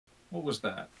What was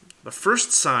that? The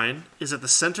first sign is at the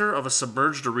center of a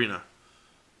submerged arena.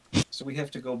 So we have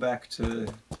to go back to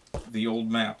the old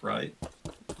map, right?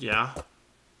 Yeah.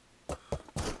 I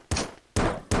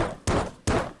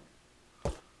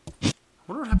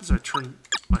wonder what happens if I turn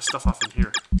my stuff off in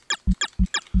here.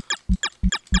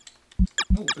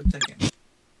 Oh, good thinking.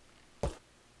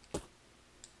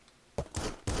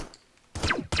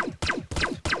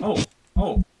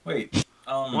 Oh, wait.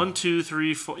 1, 2,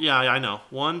 3, 4. Yeah, I know.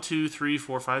 1, 2, 3,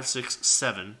 4, 5, 6,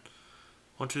 7.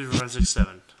 1, 2, 3, 4, 5, 6,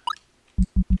 7.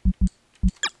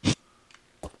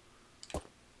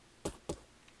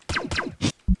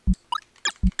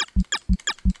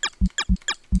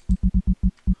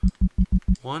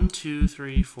 One, 2,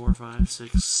 3, 4, 5,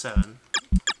 6, 7.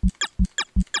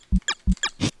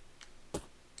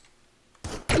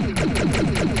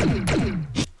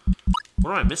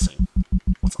 What am I missing?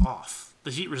 What's off? The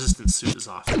heat resistance suit is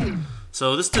off.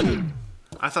 So this didn't...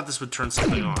 I thought this would turn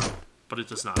something on, but it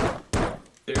does not.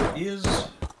 There's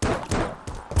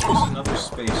another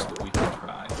space that we can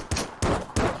try.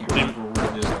 I can't remember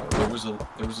where it is, though.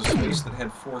 There was a space that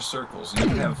had 4 circles,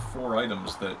 and you have 4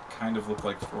 items that kind of look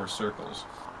like 4 circles.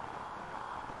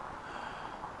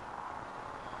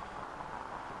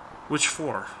 Which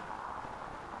 4?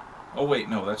 Oh wait,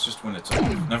 no, that's just when it's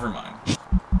off. Never mind.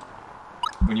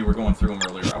 When you were going through them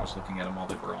earlier, I was looking at them while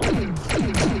they were on.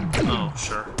 Oh,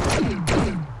 sure.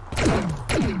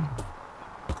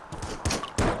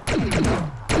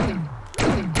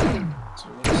 So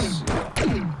let's see.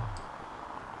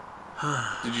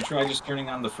 Did you try just turning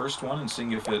on the first one and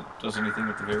seeing if it does anything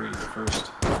with the very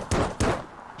first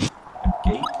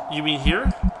gate? You mean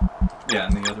here? Yeah,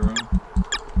 in the other room.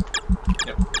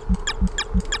 Yep.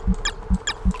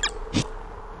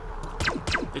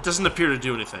 It doesn't appear to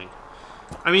do anything.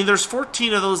 I mean, there's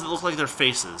 14 of those that look like they're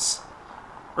faces.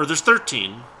 Or there's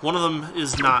 13. One of them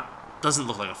is not... doesn't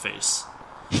look like a face.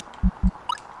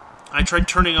 I tried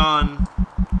turning on...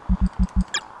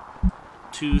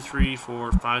 2, 3,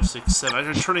 4, 5, 6, 7. I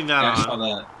tried turning that on. I saw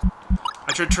that.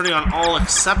 I tried turning on all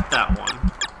except that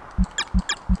one.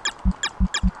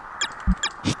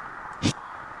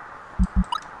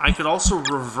 I could also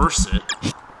reverse it.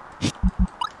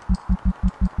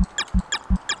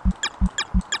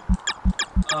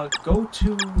 Go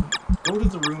to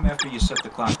the room after you set the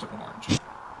clock to orange.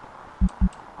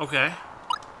 Okay.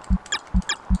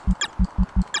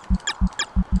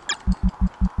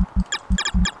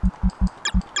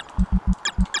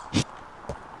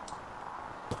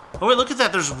 Oh wait, look at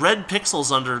that. There's red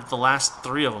pixels under the last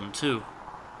 3 of them, too.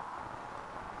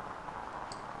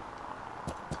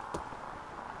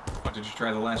 Oh, did you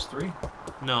try the last 3?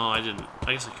 No, I didn't.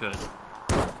 I guess I could.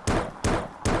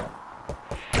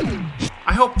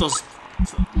 I hope those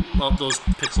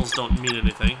pixels don't mean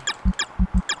anything.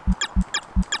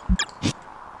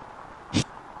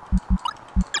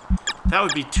 That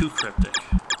would be too cryptic.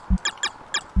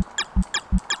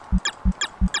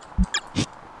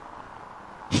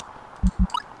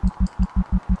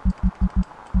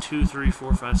 Two, 3,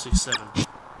 4, 5, 6, 7.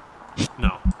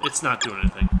 No, it's not doing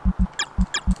anything.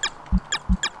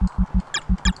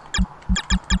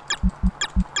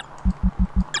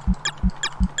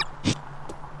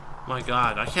 My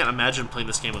god, I can't imagine playing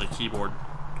this game with a keyboard.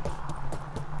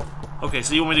 Okay,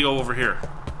 so you want me to go over here?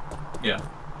 Yeah.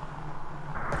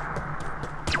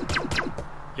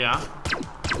 Yeah?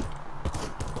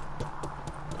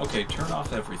 Okay, turn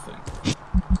off everything.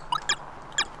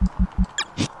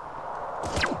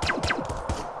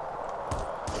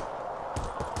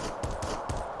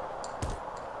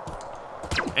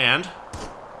 And?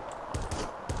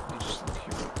 Let me just look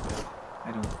here real quick.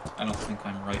 I don't think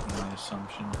I'm right in my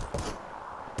assumption.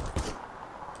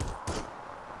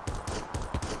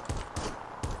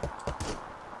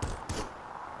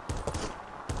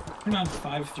 Turn on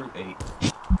 5 through 8.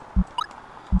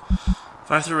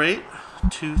 5 through 8?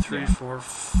 2, 3, 4,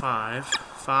 5.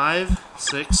 5,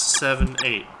 6, 7,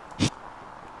 8.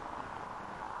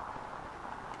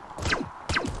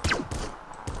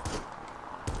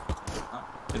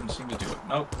 Didn't seem to do it.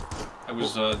 Nope. I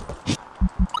was,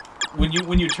 when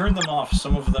you turn them off,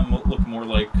 some of them look more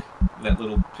like that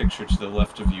little picture to the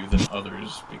left of you than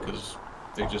others, because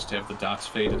they just have the dots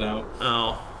faded out.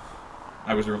 Oh.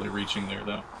 I was really reaching there,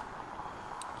 though.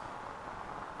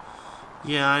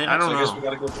 Yeah, I don't know. I guess we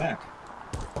gotta go back.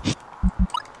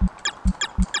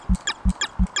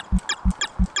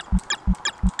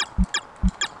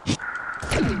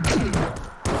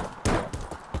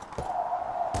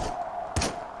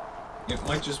 It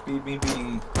might just be me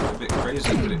being a bit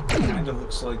crazy, but it kind of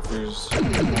looks like there's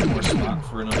one more spot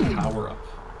for another power-up.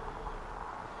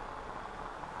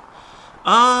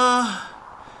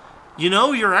 You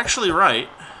know, you're actually right.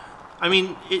 I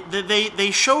mean, they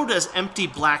showed as empty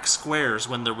black squares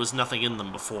when there was nothing in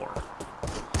them before.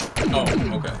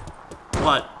 Oh, okay.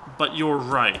 But you're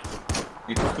right.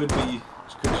 It could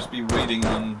just be waiting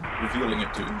on revealing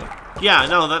it to you. Yeah,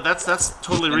 no, that's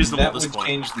totally reasonable at this point. That would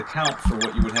change the count for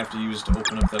what you would have to use to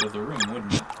open up that other room,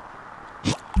 wouldn't it?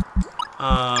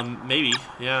 Maybe,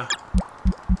 yeah.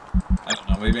 I don't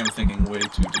know, maybe I'm thinking way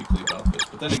too deeply about this.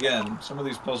 But then again, some of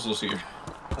these puzzles here...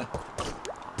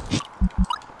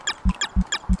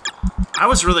 I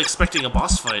was really expecting a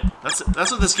boss fight. That's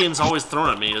what this game's always thrown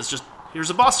at me, is just, here's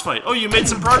a boss fight. Oh, you made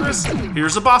some progress?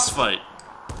 Here's a boss fight.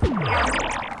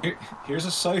 Here's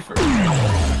a cipher.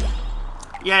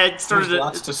 Yeah, it started to...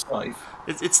 lots to cipher.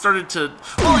 It started to...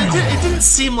 Well, it didn't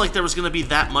seem like there was going to be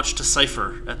that much to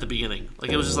cipher at the beginning.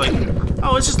 Like, it was just like,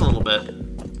 oh, it's just a little bit.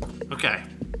 Okay.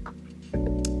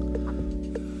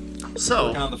 So...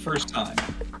 Working on the first time.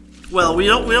 Well, we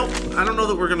don't... I don't know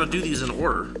that we're going to do these in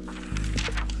order.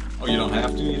 Oh, you don't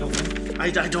have to? You don't think?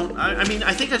 I don't... I mean,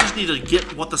 I think I just need to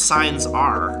get what the signs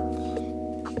are.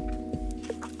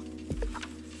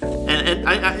 And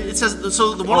it says...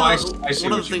 So one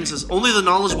of the things is, only the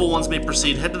knowledgeable ones may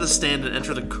proceed. Head to the stand and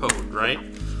enter the code, right?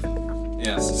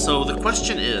 Yes. So the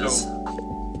question is...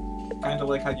 Kind of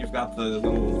like how you've got the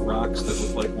little rocks that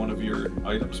look like one of your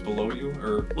items below you,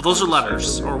 or... Well, those are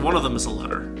letters, or one of them is a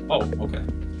letter. Oh, okay.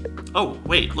 Oh,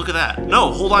 wait, look at that.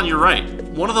 No, hold on, you're right.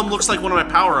 One of them looks like one of my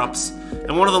power-ups,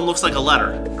 and one of them looks like a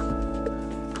letter.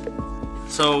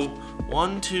 So,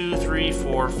 1, 2, 3,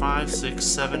 4, 5, 6,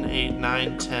 7, 8,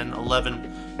 9, 10,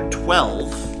 11,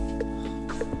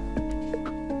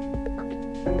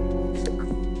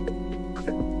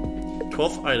 12.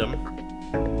 Twelfth item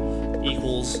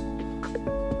equals...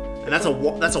 And that's a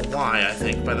Y, I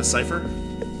think, by the cipher.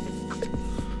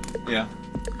 Yeah.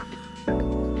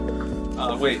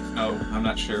 Wait, no, I'm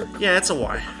not sure. Yeah, it's a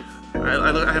Y.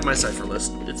 I have my cipher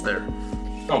list. It's there.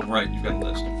 Oh, right, you've got a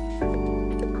list.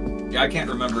 Yeah, I can't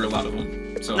remember a lot of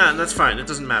them, so... Nah, that's fine. It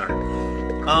doesn't matter.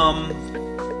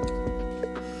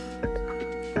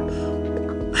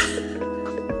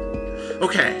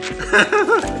 Okay.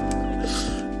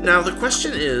 Now the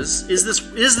question is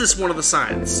this one of the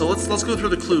signs? So let's go through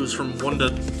the clues from 1 to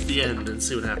the end and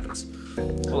see what happens.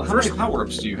 Well, how many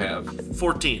power-ups do you have?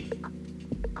 14.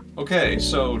 Okay,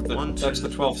 so that's the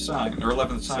 2, 12th sign, or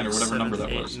 11th sign, 6, or whatever 7, number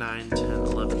that 8, was. 9, 10,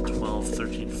 11, 12,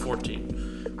 13,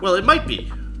 14. Well, it might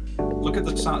be. Look at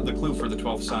the clue for the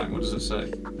 12th sign. What does it say?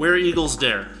 Where eagles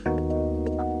dare.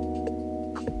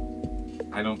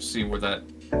 I don't see where that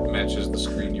matches the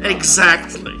screen you're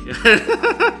Exactly.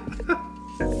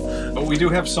 on. But we do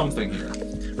have something here.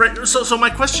 Right, so my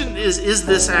question is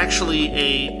this actually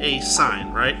a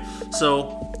sign, right?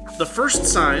 So, the first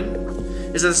sign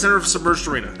is at the center of a submerged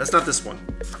arena. That's not this one.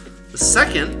 The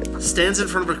second stands in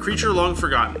front of a creature long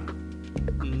forgotten.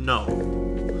 No.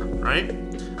 Right?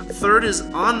 Third is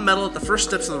on metal at the first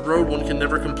steps of the road one can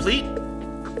never complete.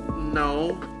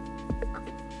 No.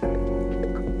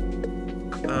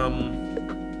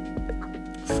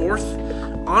 Fourth,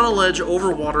 on a ledge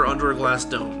over water under a glass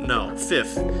dome. No.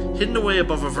 Fifth, hidden away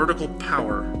above a vertical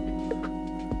power.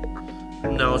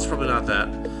 No, it's probably not that.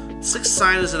 Sixth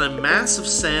sign is in a mass of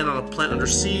sand on a planet under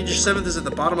siege. Seventh is at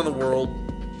the bottom of the world.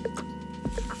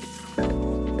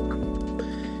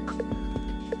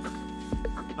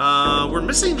 We're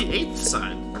missing the 8th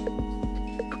sign.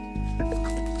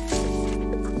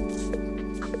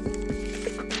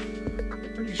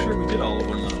 Pretty sure we did all of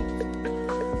them,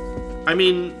 though. I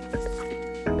mean,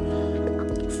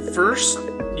 first,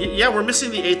 yeah, we're missing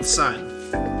the 8th sign.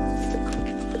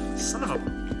 Son of a...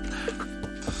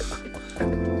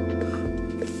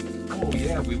 Oh,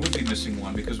 yeah, we would be missing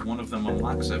one because one of them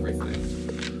unlocks everything.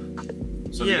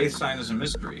 So yeah. The 8th sign is a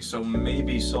mystery, so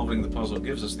maybe solving the puzzle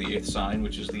gives us the 8th sign,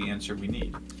 which is the answer we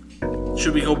need.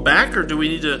 Should we go back, or do we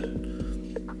need to...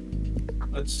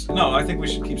 No, I think we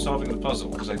should keep solving the puzzle,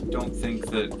 because I don't think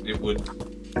that it would...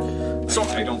 So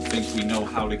I don't think we know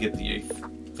how to get the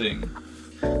 8th thing.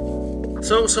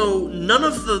 So none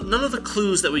of the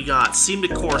clues that we got seem to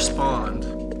correspond.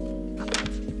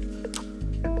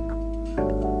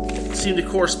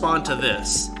 To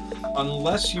this.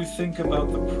 Unless you think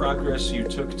about the progress you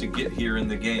took to get here in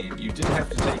the game. You did have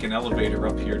to take an elevator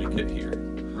up here to get here.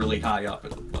 Really high up,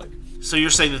 it looked like. So you're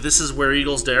saying that this is where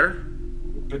eagles dare?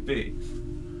 Could be.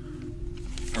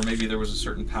 Or maybe there was a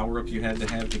certain power-up you had to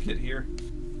have to get here.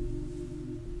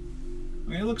 I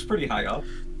mean, it looks pretty high up.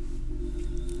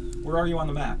 Where are you on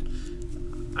the map?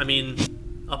 I mean,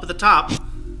 up at the top.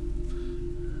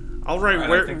 I'll write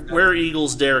where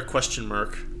eagles dare ?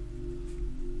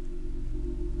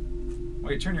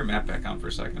 Wait, turn your map back on for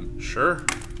a second. Sure.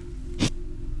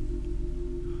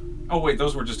 Oh wait,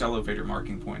 those were just elevator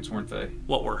marking points, weren't they?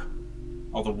 What were?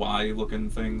 All the Y-looking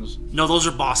things. No, those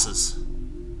are bosses.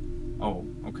 Oh,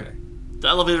 okay. The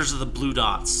elevators are the blue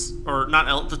dots. Or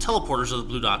not, the teleporters are the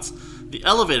blue dots. The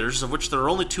elevators, of which there are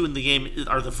only 2 in the game,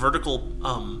 are the vertical,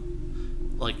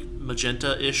 like,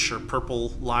 magenta-ish or purple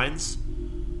lines.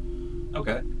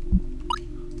 Okay.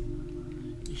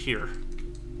 Here.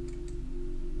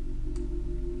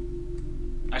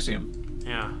 I see them.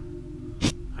 Yeah.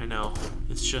 I know.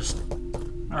 It's just...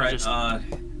 Alright,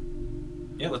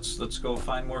 yeah, let's go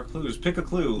find more clues. Pick a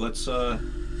clue. Let's, I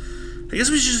guess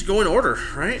we should just go in order,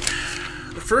 right?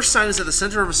 The first sign is at the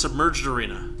center of a submerged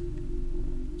arena.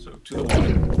 So, to the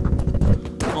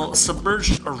water. Well, a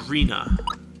submerged arena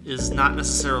is not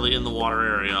necessarily in the water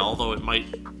area, although it might...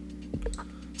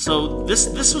 So,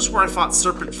 this was where I fought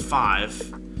Serpent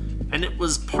 5, and it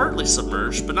was partly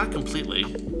submerged, but not completely.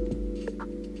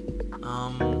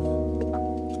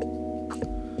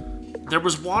 There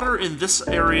was water in this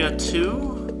area,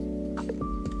 too.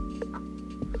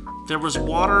 There was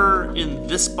water in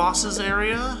this boss's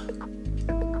area.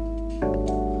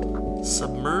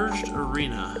 Submerged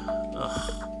arena.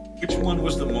 Ugh. Which one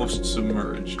was the most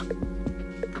submerged?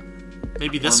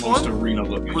 Maybe this most one? Arena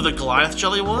looking. Where the Goliath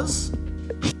jelly was?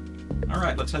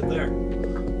 Alright, let's head there.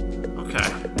 Okay.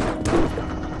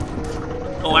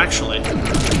 Oh, actually.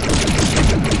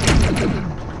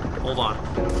 Hold on.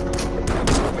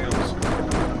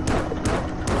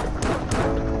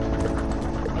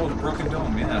 Oh, the Broken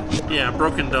Dome, yeah. Yeah,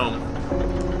 Broken Dome.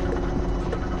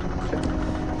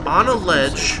 On a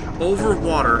ledge, over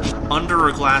water, under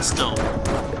a glass dome.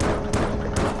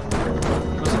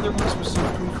 Wasn't there one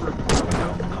specifically for a Broken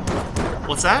Dome? No.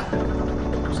 What's that?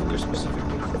 Wasn't there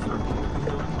specifically for a Broken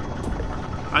Dome?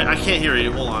 I can't hear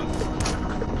you. Hold on.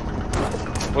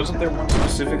 Wasn't there one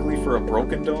specifically for a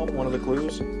Broken Dome, one of the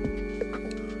clues?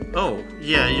 Oh,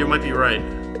 yeah, you might be right.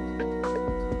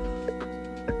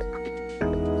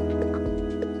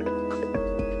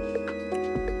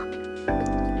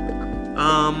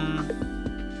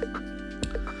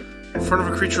 In front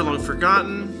of a creature long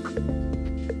forgotten.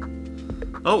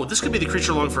 Oh, this could be the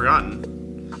creature long forgotten.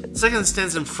 The second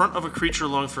stands in front of a creature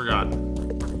long forgotten.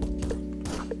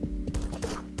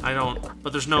 I don't,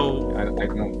 but there's no... I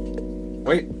don't...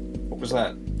 Wait, what was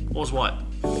that? What was what?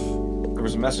 There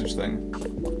was a message thing.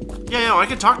 Yeah, I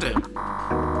can talk to him.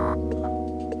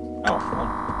 Oh, well.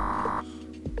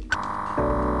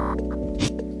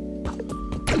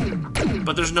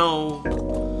 But there's no...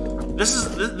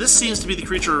 This seems to be the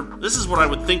creature... This is what I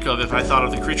would think of if I thought of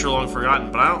the creature long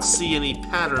forgotten, but I don't see any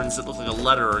patterns that look like a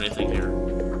letter or anything here.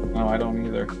 No, I don't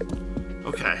either.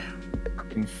 Okay.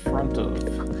 In front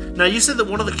of... Now, you said that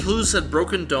one of the clues said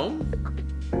Broken Dome?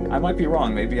 I might be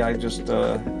wrong. Maybe I just,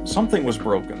 something was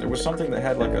broken. There was something that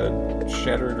had, like, a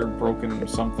shattered or broken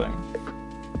something.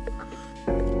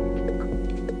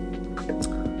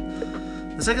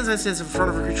 The second sign stands in front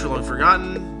of a creature long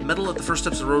forgotten. Metal at the first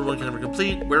steps of the road one can never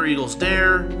complete. Where eagles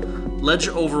dare. Ledge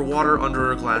over water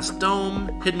under a glass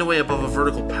dome. Hidden away above a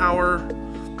vertical power.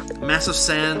 Massive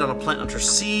sand on a plant under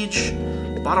siege.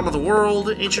 Bottom of the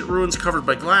world. Ancient ruins covered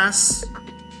by glass.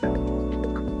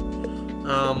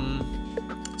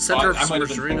 Center of I might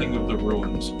have submerged been arena. thinking of the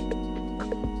ruins.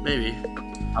 Maybe.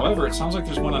 However, it sounds like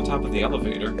there's one on top of the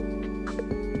elevator.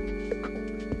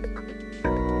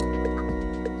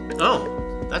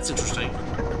 Oh, that's interesting.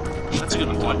 That's a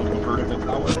good point. Vertical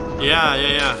tower.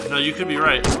 Yeah. No, you could be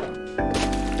right.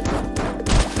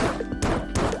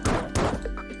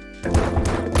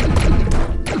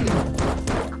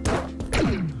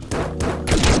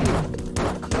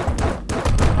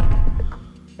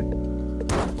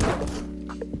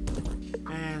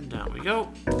 And down we go.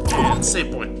 And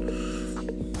save point.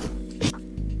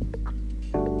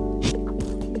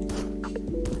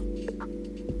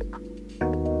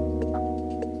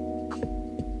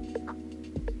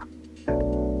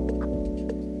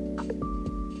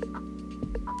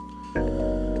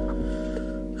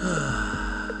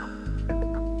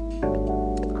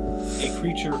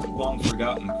 Creature long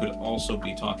forgotten could also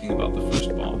be talking about the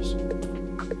first boss.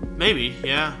 Maybe,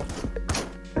 yeah.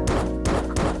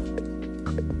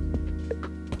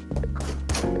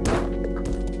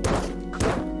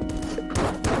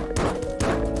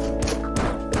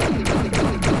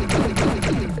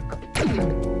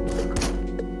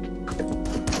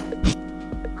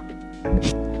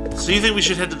 So you think we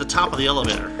should head to the top of the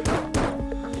elevator?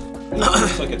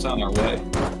 Looks like it's on our way.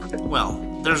 Well,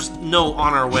 there's no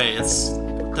on our way.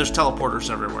 There's teleporters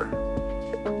everywhere.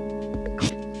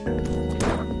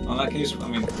 In that case, I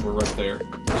mean, we're right there.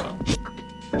 So,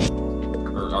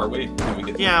 or are we? Can we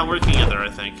get there? Yeah, we can get there. I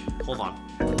think. Hold on.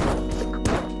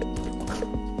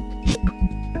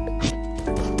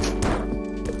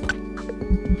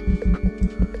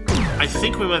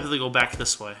 think we might be able to go back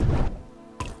this way.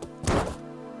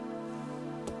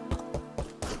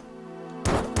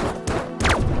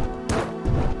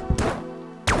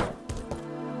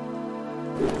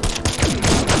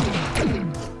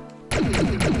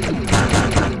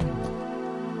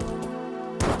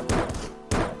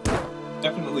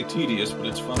 Definitely tedious, but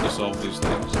it's fun to solve these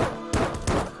things.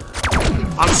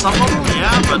 On some level,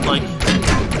 yeah, but like,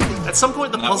 at some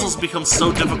point the puzzles become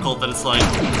so difficult that it's like,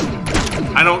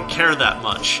 I don't care that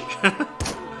much.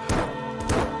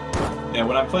 Yeah,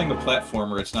 when I'm playing a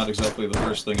platformer, it's not exactly the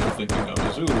first thing I'm thinking of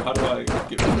is, ooh, how do I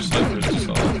get more ciphers to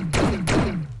solve?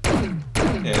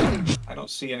 Okay, I don't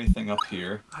see anything up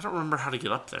here. I don't remember how to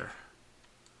get up there.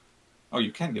 Oh,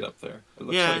 you can get up there. It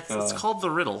looks Yeah, like, it's called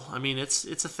the riddle. I mean, it's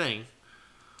a thing.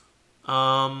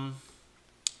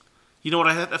 You know what?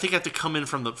 I think I have to come in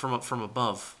from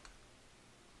above,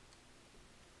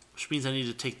 which means I need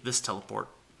to take this teleport,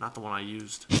 not the one I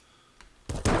used.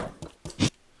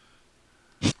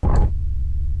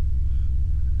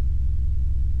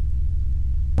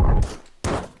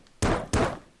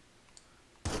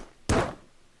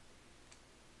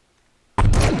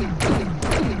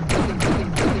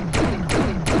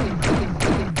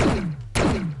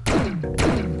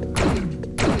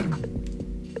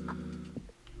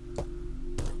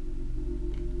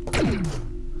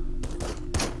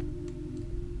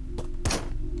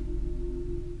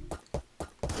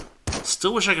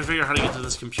 Still wish I could figure out how to get to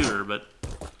this computer, but...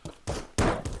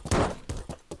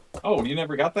 Oh, you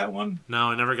never got that one? No,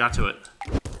 I never got to it.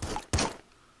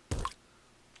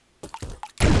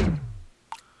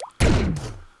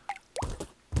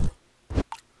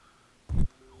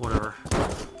 Whatever.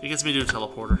 It gets me to a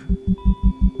teleporter.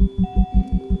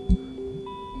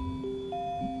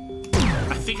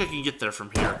 I think I can get there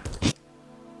from here.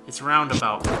 It's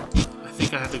roundabout. I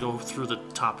think I have to go through the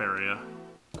top area.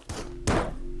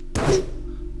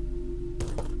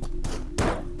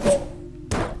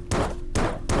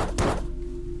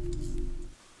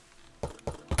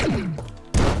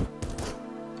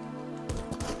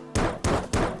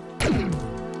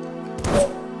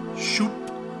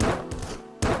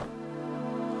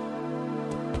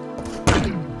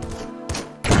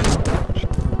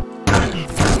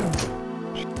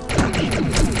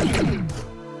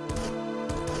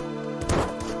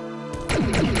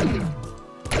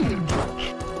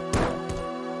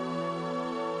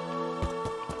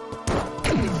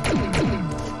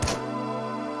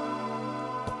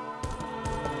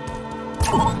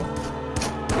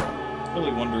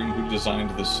 Really wondering who designed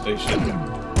this station.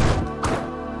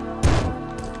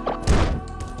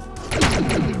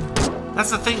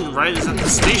 That's the thing, right? Is that the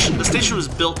station was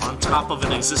built on top of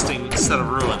an existing set of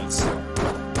ruins. Are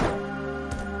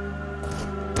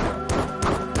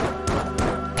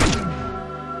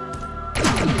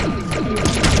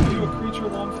you a creature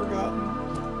long forgotten?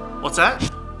 What's that?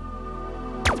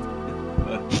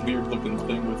 That weird-looking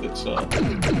thing with its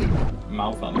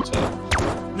mouth on its head.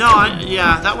 No,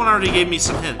 yeah, that one already gave me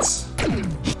some hints.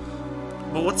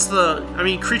 But what's the... I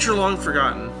mean, creature long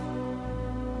forgotten.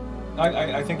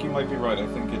 I think you might be right. I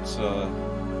think it's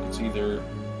either...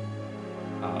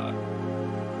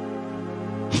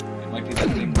 it might be that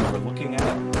thing we were looking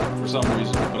at for some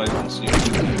reason, but I didn't see it.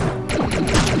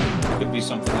 It could be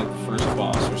something like the first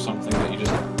boss or something that you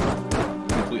just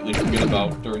completely forget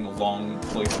about during a long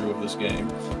playthrough of this game.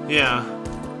 Yeah.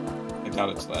 I doubt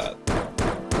it's that.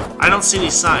 I don't see any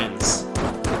signs.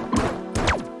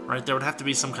 Right, there would have to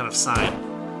be some kind of sign.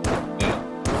 Yeah.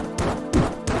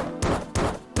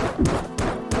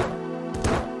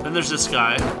 Then there's this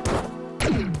guy.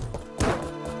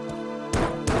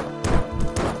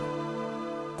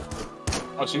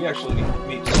 Oh, so you actually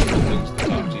meet several things to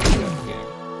talk to you in that game.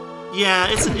 Yeah,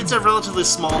 it's a relatively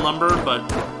small number, but...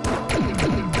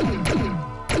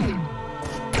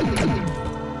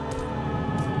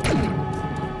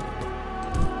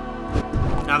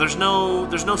 Now there's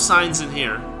no signs in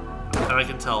here that I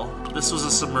can tell. This was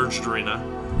a submerged arena,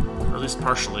 or at least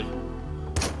partially.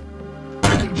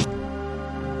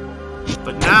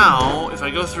 But now, if I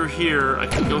go through here, I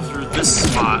can go through this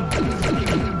spot.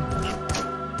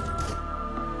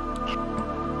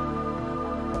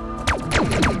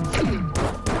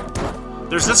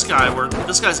 There's this guy where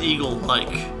this guy's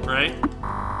eagle-like, right?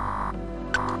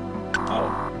 Oh.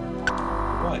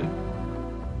 Right.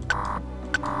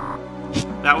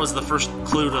 That was the first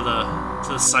clue to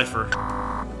the cipher.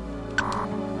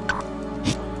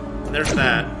 And there's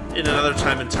that. In another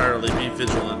time entirely, be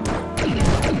vigilant.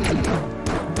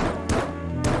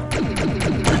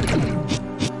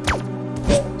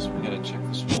 So we gotta check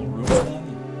this whole room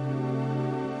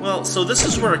then? Well, so this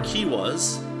is where a key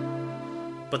was,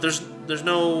 but there's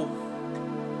no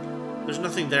There's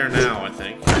nothing there now, I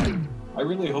think. I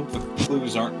really hope the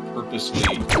clues aren't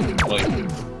purposely, like,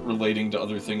 relating to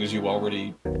other things you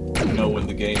already know in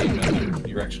the game, and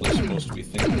you're actually supposed to be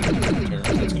thinking in terms.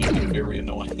 That's going to be very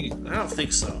annoying. I don't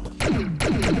think so.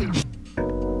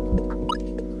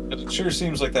 It sure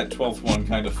seems like that 12th one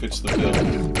kind of fits the bill.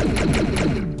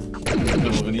 The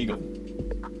bill of an eagle.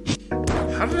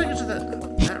 How did I get to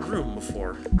that room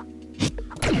before?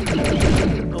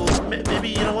 Oh, maybe,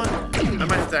 you know what? I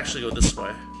might have to actually go this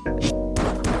way.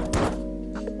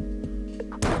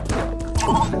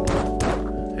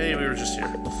 Hey, we were just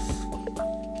here.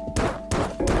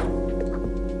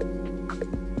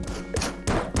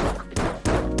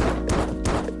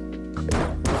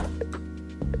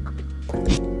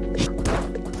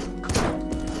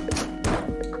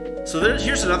 So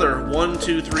here's another 1,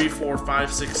 2, 3, 4,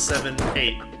 5, 6, 7,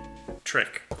 8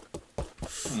 trick.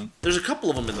 There's a couple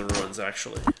of them in the ruins,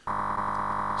 actually.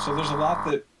 So there's a lot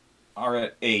that are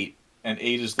at 8, and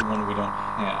 8 is the one we don't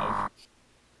have.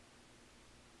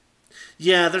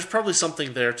 Yeah, there's probably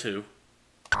something there, too.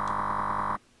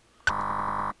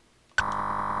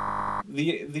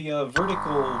 The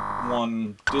vertical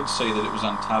one did say that it was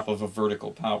on top of a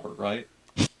vertical power, right?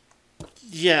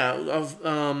 Yeah,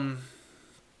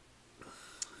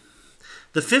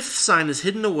 the fifth sign is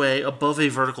hidden away above a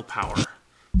vertical power.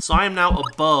 So I am now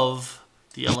above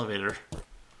the elevator.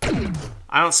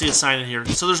 I don't see a sign in here.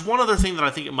 So there's one other thing that I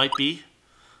think it might be.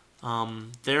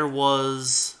 There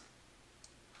was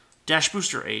Dash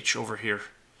Booster H over here.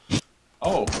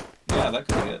 Oh, yeah, that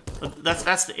could be it.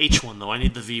 That's the H one, though. I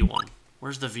need the V one.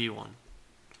 Where's the V one?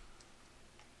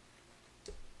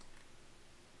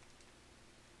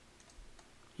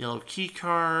 Yellow key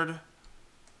card.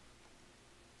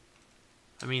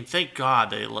 I mean, thank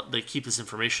God they keep this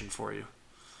information for you.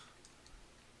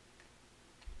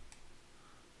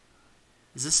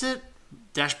 Is this it?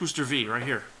 Dash Booster V, right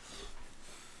here.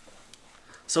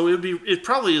 So it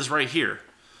probably is right here.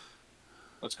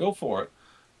 Let's go for it.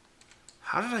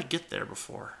 How did I get there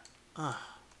before?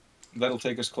 That'll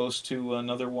take us close to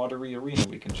another watery arena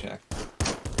we can check.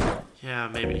 Yeah,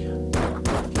 maybe.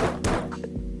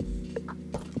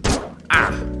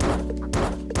 Ah!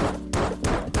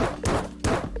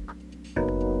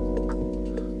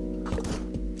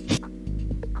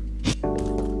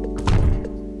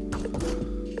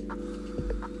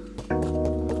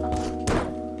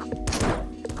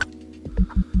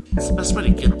 What's the best way to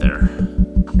get there?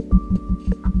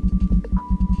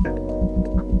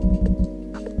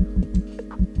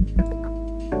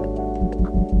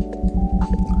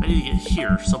 I need to get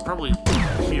here, so probably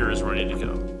here is where I need to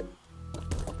go.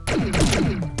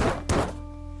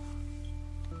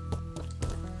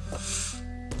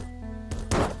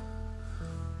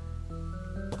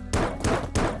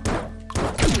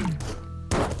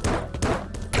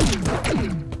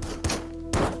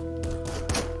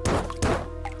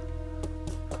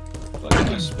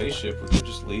 Spaceship, we could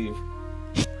just leave.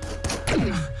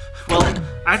 Well,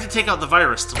 I have to take out the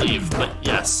virus to leave, but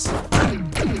yes.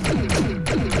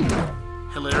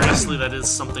 Hilariously, that is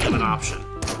something of an option.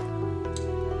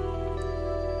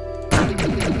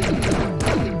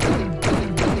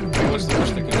 What's the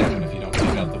worst that could happen if you don't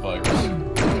take out the virus?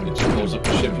 It just blows up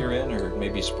the ship you're in, or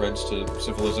maybe spreads to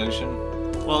civilization?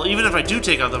 Well, even if I do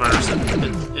take out the virus,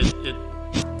 it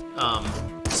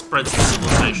spreads to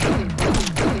civilization.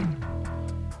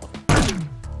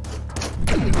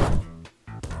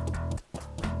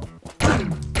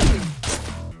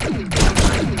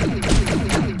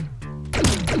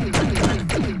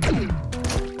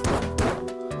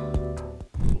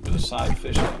 Side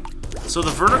fishing. So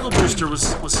the vertical booster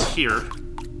was here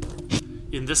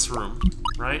in this room,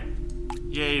 right?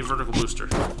 Yay, vertical booster.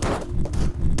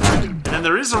 And then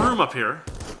there is a room up here.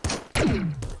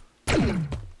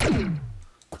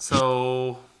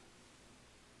 So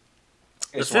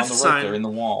Okay, the so on fifth the right sign there in the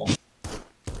wall.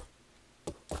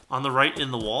 On the right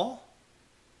in the wall?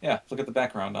 Yeah, look at the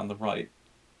background on the right.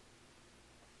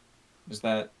 Is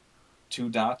that 2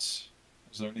 dots?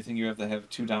 Is there anything you have to have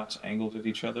 2 dots angled at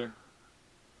each other?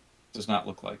 Does not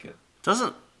look like it.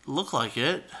 Doesn't look like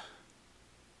it.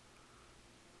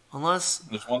 Unless...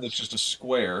 There's one that's just a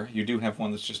square. You do have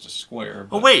one that's just a square.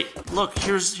 But... Oh, wait. Look,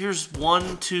 here's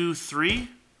 1, 2, 3.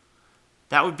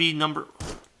 That would be number...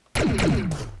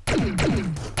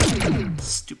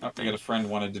 Stupid I forget a friend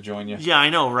wanted to join you. Yeah, I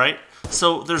know, right?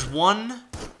 So there's 1,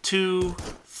 2,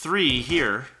 3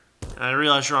 here. And I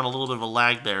realize you're on a little bit of a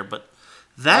lag there, but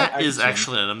that is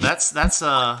actually in them. That's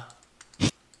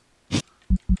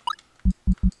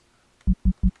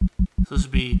So this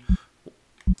would be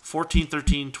 14,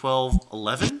 13, 12,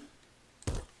 11?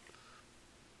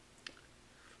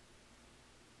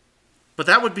 But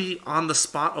that would be on the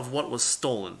spot of what was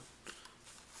stolen.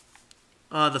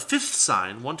 The fifth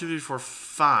sign, 1, 2, 3, 4,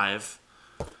 5,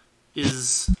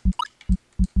 is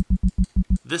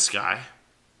this guy.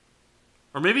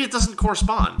 Or maybe it doesn't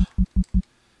correspond.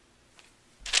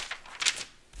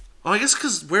 Oh, I guess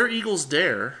because Where Eagles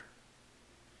Dare,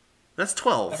 that's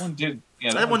 12. That one did.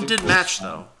 Yeah, that one did match,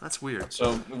 though. That's weird.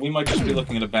 So we might just be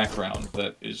looking at a background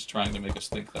that is trying to make us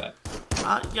think that.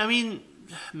 I mean,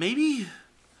 maybe.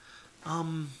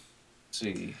 Let's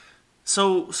see.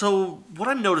 So what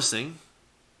I'm noticing,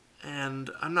 and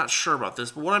I'm not sure about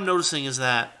this, but what I'm noticing is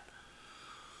that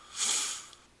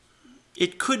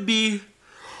it could be.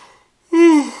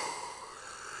 Man,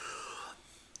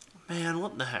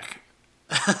 what in the heck?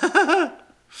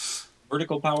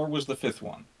 Vertical power was the fifth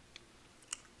one.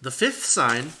 The fifth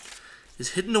sign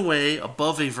is hidden away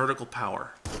above a vertical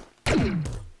power.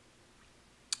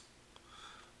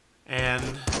 And,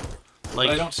 like... But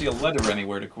I don't see a letter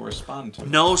anywhere to correspond to.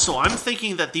 No, so I'm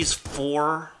thinking that these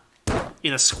 4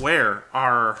 in a square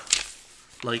are,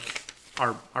 like,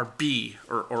 are B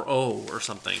or O or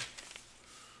something.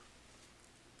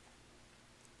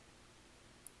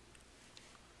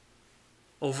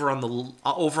 Over on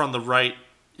the right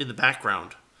in the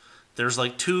background, there's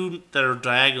like 2 that are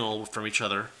diagonal from each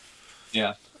other.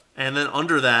 Yeah. And then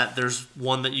under that, there's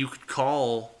one that you could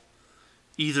call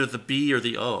either the B or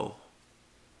the O.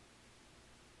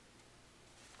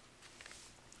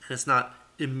 And it's not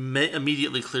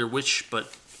immediately clear which,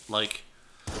 but like,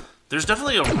 there's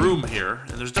definitely a room here,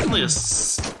 and there's definitely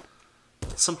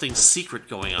something secret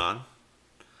going on.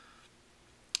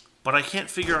 But I can't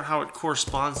figure out how it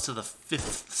corresponds to the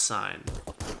fifth sign.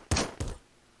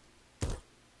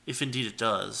 If indeed it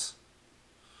does.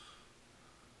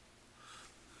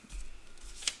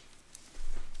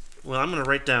 Well, I'm going to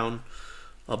write down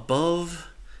above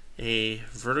a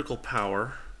vertical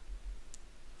power,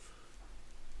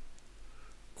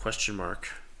 question mark,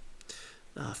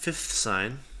 fifth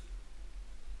sign,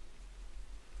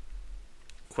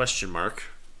 question mark,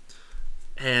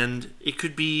 and it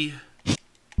could be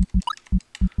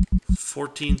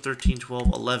 14, 13,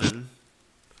 12, 11.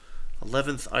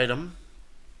 11th item.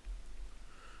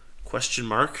 Question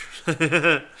mark.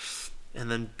 And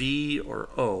then B or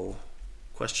O.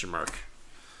 Question mark.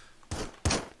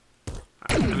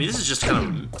 I mean, this is just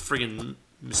kind of friggin'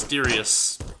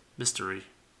 mysterious mystery.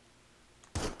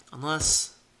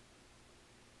 Unless...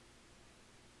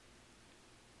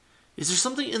 Is there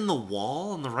something in the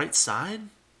wall on the right side?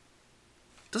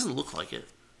 Doesn't look like it.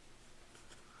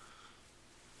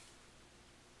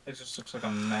 It just looks like a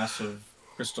massive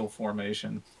crystal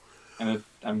formation. And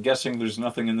I'm guessing there's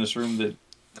nothing in this room that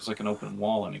is like an open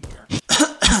wall anywhere.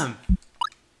 I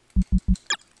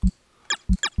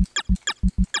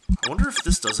wonder if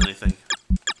this does anything.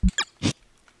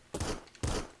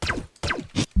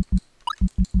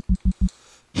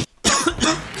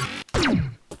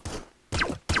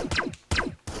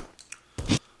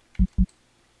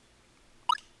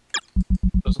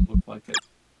 Doesn't look like it.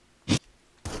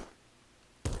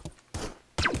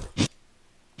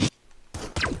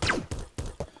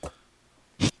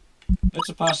 It's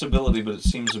a possibility, but it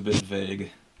seems a bit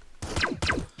vague.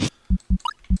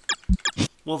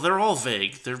 Well, they're all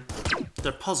vague. They're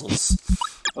puzzles.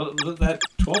 Well, that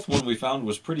 12th one we found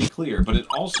was pretty clear, but it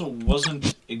also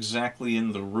wasn't exactly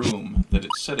in the room that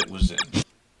it said it was in.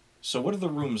 So what are the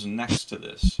rooms next to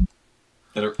this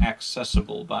that are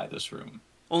accessible by this room?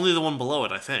 Only the one below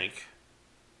it, I think.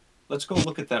 Let's go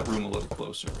look at that room a little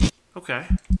closer. Okay.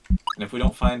 And if we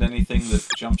don't find anything that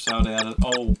jumps out at it...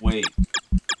 Oh, wait.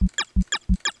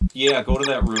 Yeah, go to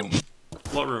that room.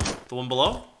 What room? The one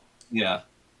below? Yeah.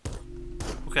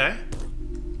 Okay.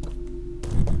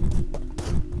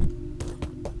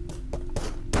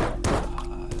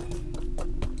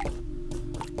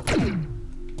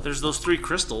 There's those 3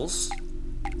 crystals.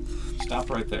 Stop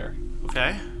right there.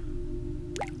 Okay.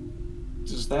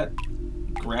 Does that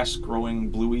grass-growing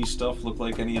bluey stuff look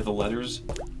like any of the letters?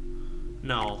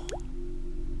 No.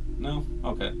 No?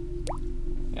 Okay.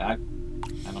 Yeah,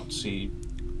 I don't see...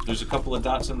 There's a couple of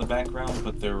dots in the background,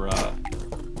 but they're,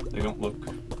 they don't look...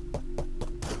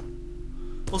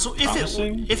 Well, so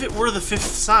promising? if it were the fifth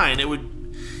sign, it would...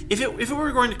 If it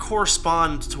were going to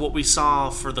correspond to what we saw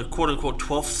for the quote-unquote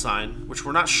 12th sign, which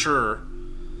we're not sure,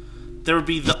 there would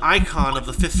be the icon of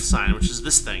the fifth sign, which is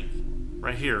this thing,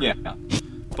 right here. Yeah.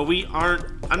 But we aren't...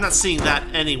 I'm not seeing that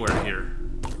anywhere here,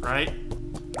 right?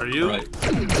 Are you? Right.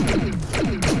 Not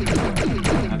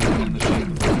even in the shape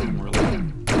of the room, really.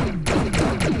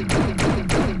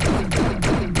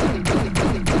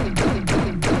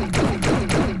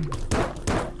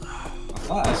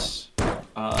 Unless...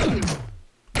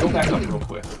 go back up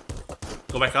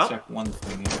back up? check one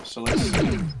thing here. So let's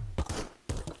see.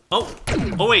 Oh!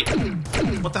 Oh, wait!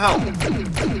 What the hell?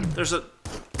 There's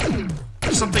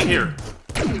something here.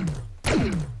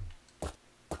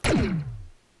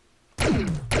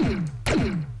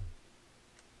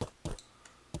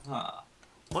 Huh.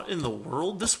 What in the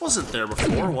world? This wasn't there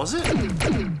before, was it?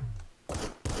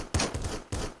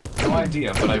 No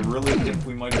idea, but I really think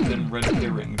we might have been red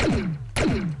herring.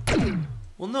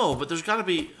 Well, no, but there's gotta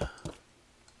be...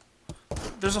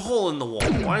 There's a hole in the wall.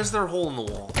 Why is there a hole in the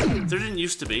wall? There didn't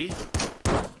used to be.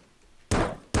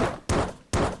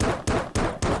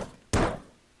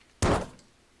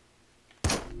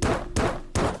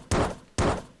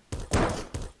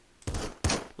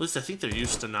 At least I think there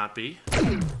used to not be.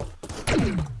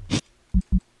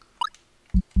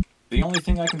 The only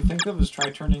thing I can think of is try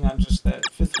turning on just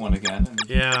that fifth one again. And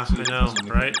Yeah, I know,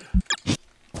 right?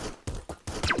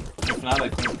 If not, I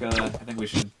think we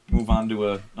should move on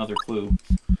to another clue.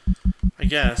 I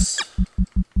guess.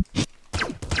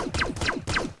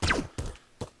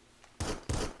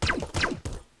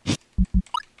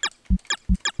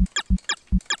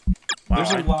 Wow,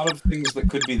 There's a lot of things that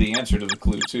could be the answer to the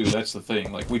clue, too. That's the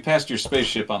thing. Like, we passed your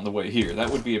spaceship on the way here. That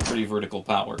would be a pretty vertical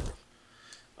power.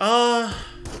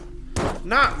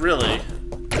 Not really.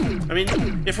 I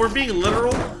mean, if we're being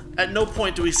literal, at no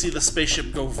point do we see the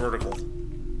spaceship go vertical.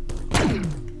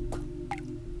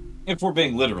 If we're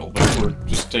being literal, but if we're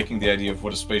just taking the idea of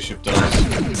what a spaceship does,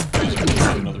 as opposed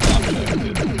to another object,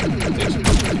 it takes a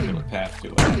particular path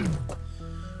to it.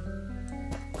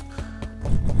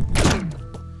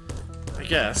 I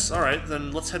guess. Alright,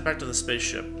 then let's head back to the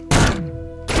spaceship.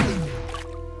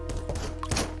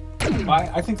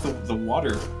 I think the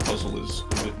water puzzle is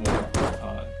a bit more.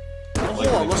 Hold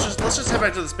on, let's just head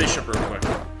back to the spaceship real quick,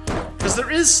 because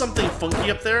there is something funky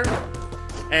up there,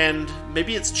 and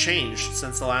maybe it's changed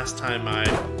since the last time I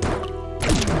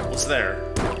was there,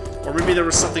 or maybe there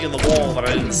was something in the wall that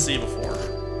I didn't see before.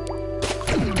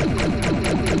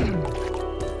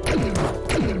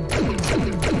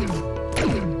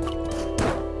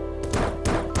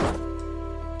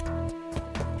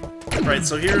 Right,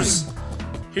 so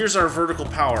here's our vertical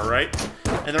power, right?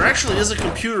 And there actually is a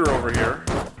computer over here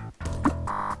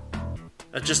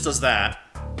that just does that.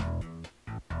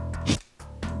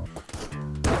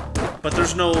 But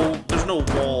there's no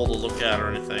wall to look at or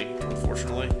anything,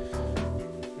 unfortunately.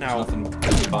 Now, nothing at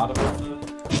the bottom of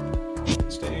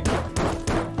the stage.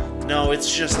 No,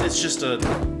 it's just a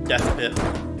death pit.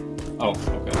 Oh,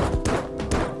 okay.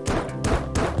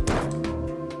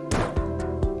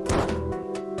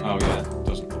 Oh yeah, it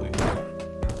doesn't believe it.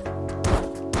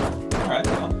 Alright,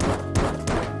 well.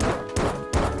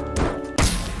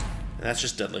 And that's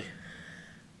just deadly.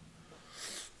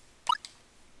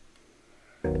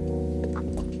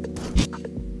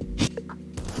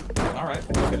 Alright,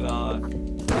 we could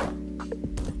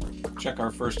check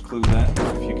our first clue then,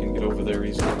 if you can get over there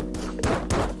easily.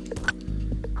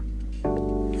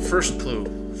 First clue.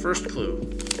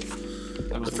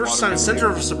 That was The first sign, center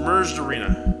of a submerged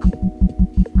arena.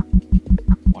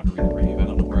 Watery Rave, I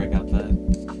don't know where I got that.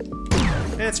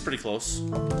 Yeah, it's pretty close.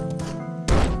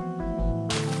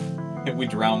 Yeah, we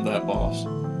drowned that boss.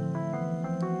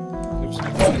 Oops,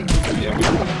 yeah, we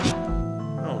drowned.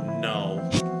 Oh no.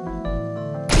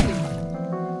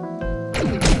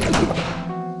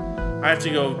 I have to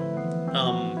go,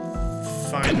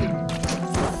 find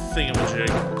thingamajig.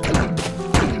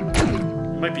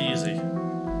 It might be easy.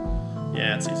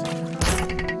 Yeah, it's easy.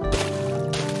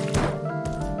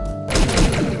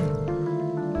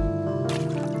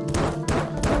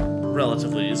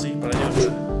 Relatively easy, but I do have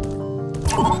to...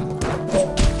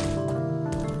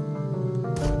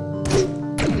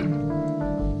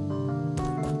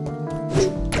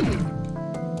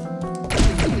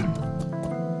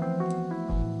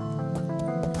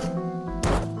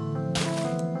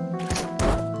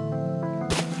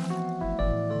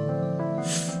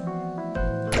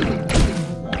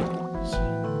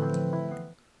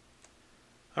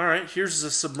 Alright, here's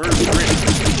the submerged arena.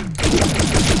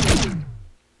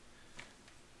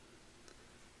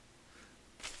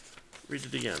 Read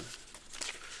it again.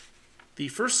 The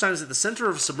first sign is at the center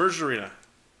of a submerged arena.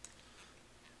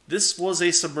 This was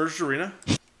a submerged arena.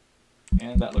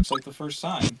 And that looks like the first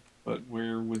sign. But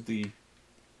where would the...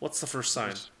 What's the first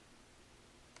sign?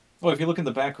 Well, if you look in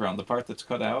the background, the part that's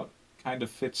cut out kind of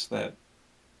fits that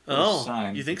Oh,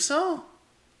 sign. you think so?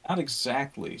 Not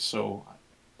exactly, so I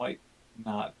might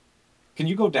not... Can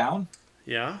you go down?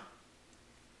 Yeah.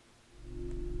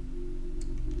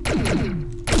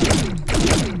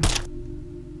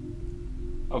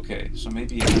 Okay, so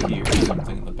maybe in here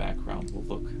something in the background will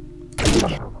look...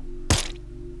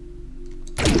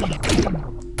 Did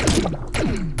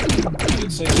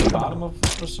it say the bottom of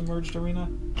the submerged arena?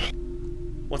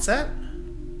 What's that?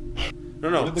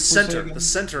 No, The center. The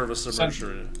center of a submerged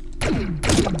arena.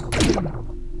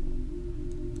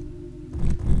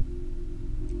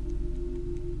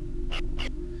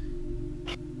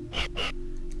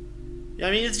 Yeah,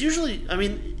 I mean, it's usually... I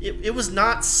mean, it was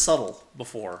not subtle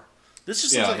before. This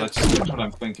just looks like that's what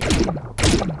I'm thinking.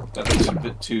 That's a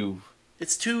bit too...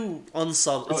 It's too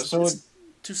unsubtle. It's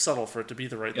too subtle for it to be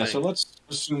the right thing. Yeah, so let's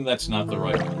assume that's not the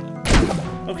right one.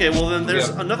 Okay, well then there's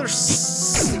another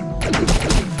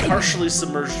partially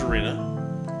submerged arena.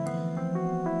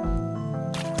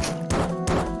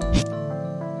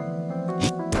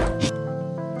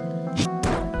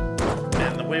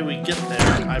 And the way we get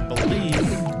there, I believe,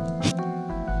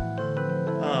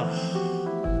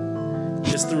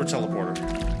 is through a teleporter.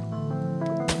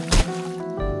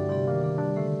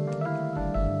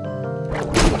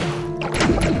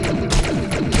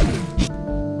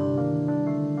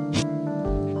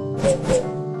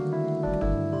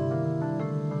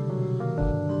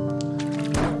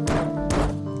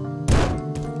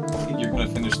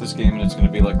 This game and it's going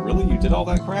to be like, really? You did all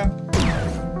that crap?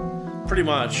 Pretty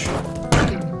much.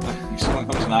 Someone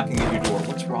comes knocking at your door.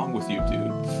 What's wrong with you,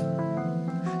 dude?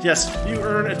 Yes, you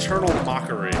earn eternal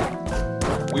mockery.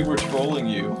 We were trolling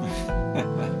you.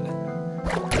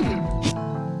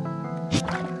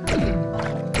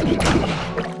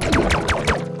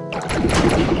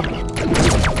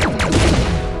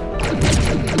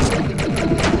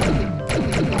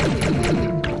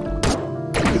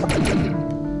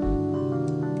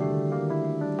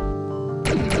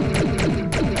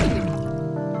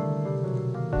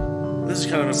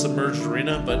 Kind of a submerged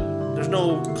arena, but there's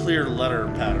no clear letter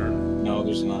pattern. No,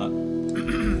 there's not.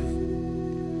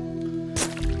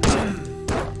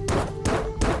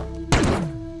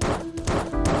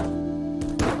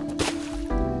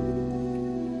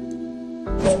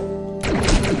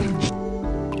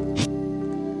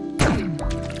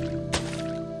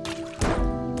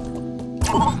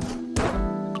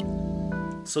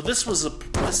 So this was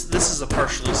this is a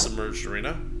partially submerged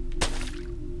arena.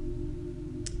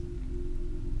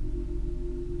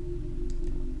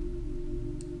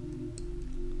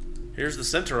 Here's the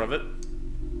center of it.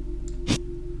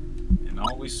 And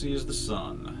all we see is the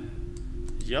sun.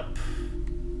 Yep.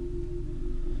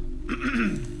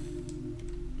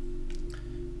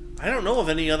 I don't know of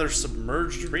any other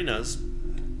submerged arenas.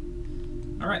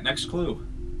 Alright, next clue.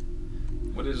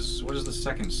 What is the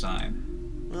second sign?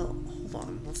 Well, hold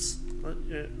on. Let's...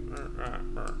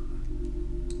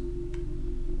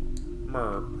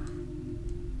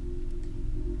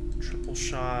 Triple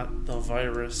shot, the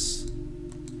virus...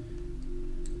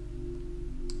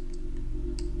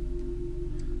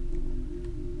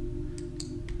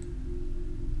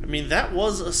 I mean, that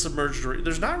was a submerged arena.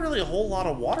 There's not really a whole lot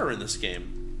of water in this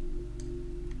game.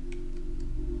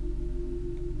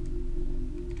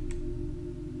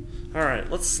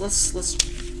 Alright, let's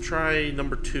try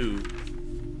number 2.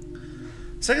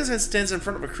 Second sign stands in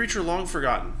front of a creature long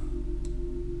forgotten.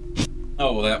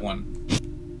 Oh, that one.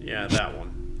 Yeah, that one.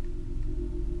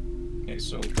 Okay,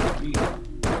 so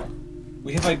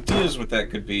we have ideas what that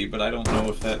could be, but I don't know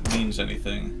if that means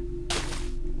anything.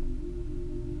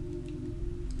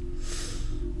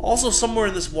 Also, somewhere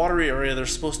in this watery area,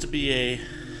 there's supposed to be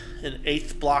an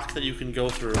 8th block that you can go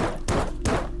through.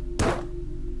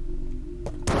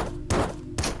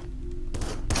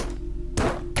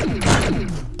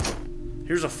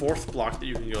 Here's a 4th block that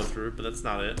you can go through, but that's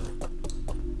not it.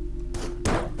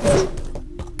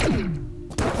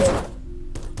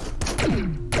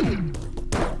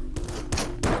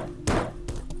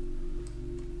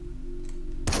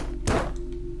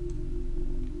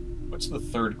 What's the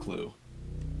third clue?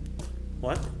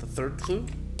 What? The third clue?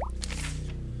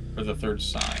 Or the third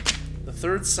sign? The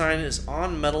third sign is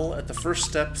on metal at the first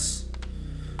steps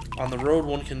on the road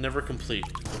one can never complete.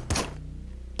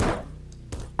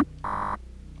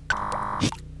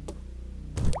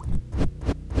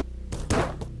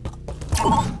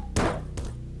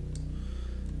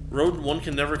 Road one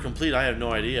can never complete, I have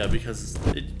no idea, because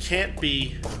it can't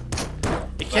be...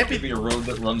 It can't be a road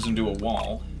that runs into a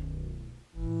wall.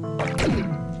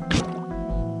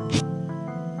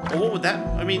 Well, what would that...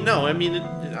 I mean, no, I mean,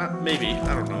 maybe,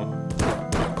 I don't know.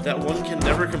 That one can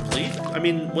never complete? I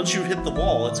mean, once you hit the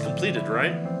wall, it's completed,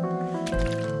 right?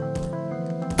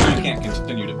 You can't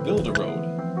continue to build a road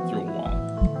through a wall.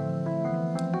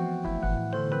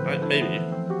 Maybe.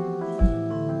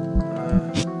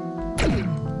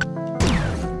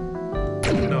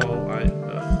 No, I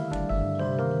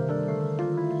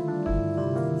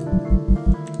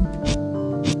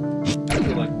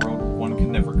feel like road one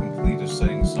can never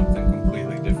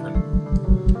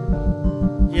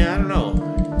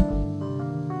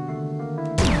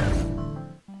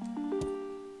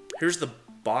Here's the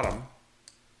bottom.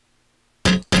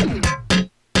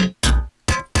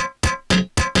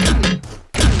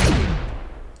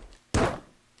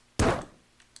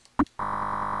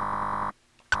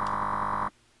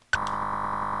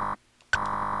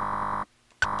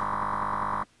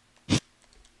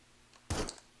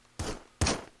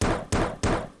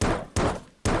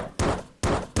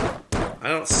 I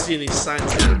don't see any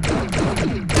signs here.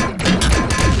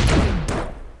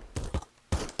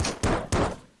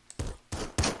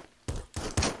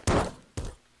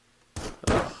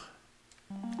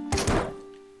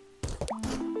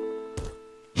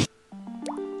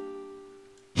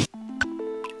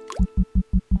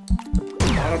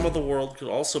 Bottom of the world could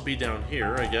also be down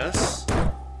here, I guess.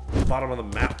 Bottom of the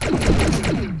map.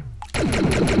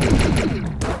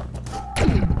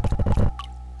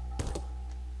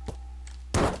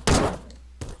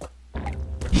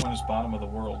 Which one is bottom of the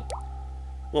world?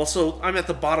 Well, so I'm at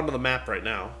the bottom of the map right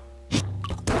now.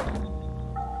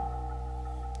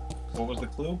 What was the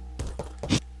clue?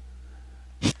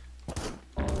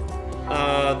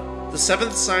 The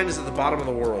 7th sign is at the bottom of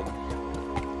the world.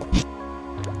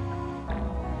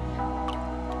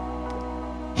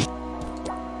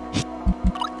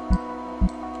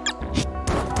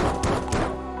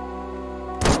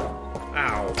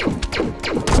 Ow.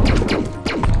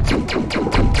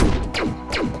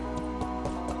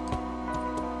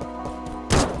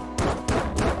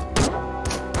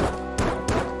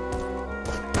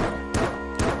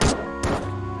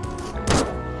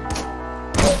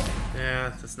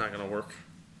 Yeah, that's not gonna work.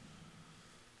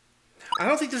 I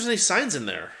don't think there's any signs in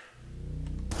there.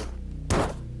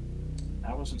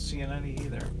 I wasn't seeing any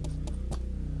either.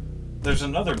 There's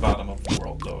another bottom of the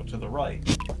world, though, to the right.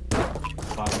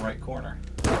 Bottom right corner.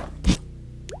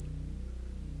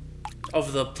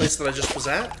 Of the place that I just was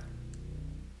at?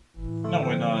 No,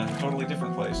 in a totally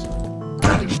different place.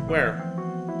 Where?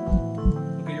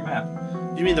 Look at your map.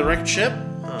 You mean the wrecked ship?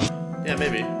 Oh, yeah,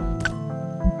 maybe.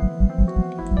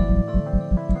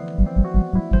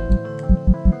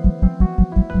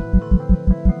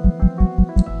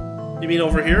 You mean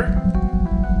over here?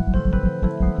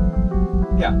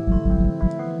 Yeah.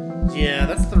 Yeah,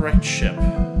 that's the wrecked ship.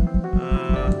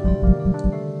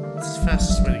 What's the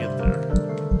fastest way to get there?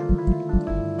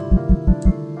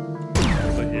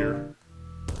 Over here.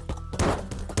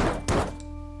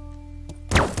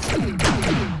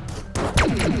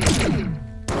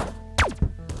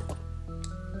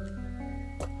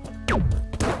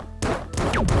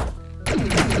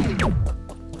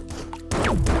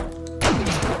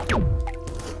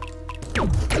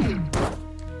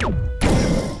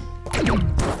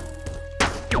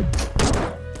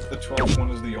 The 12th one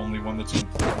is the only one that's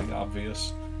completely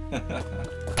obvious.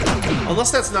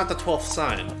 Unless that's not the 12th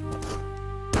sign.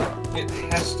 It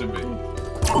has to be.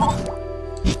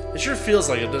 It sure feels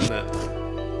like it, doesn't it?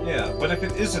 Yeah, but if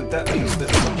it isn't, that means that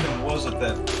something was at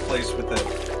that place with that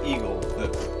eagle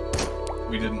that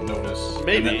we didn't notice.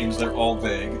 Maybe. And that means they're all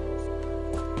vague.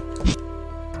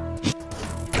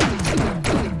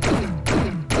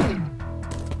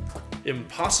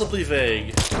 Impossibly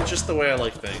vague. Just the way I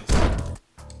like things.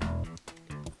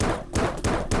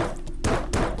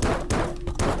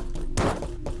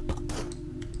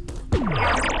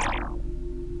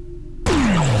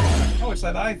 Oh, it's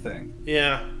that eye thing.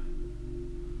 Yeah.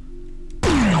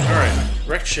 Alright,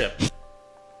 wrecked ship.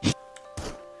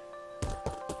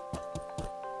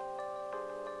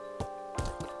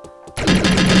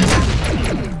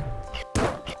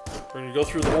 We're gonna go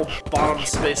through the whole bottom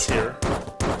space here.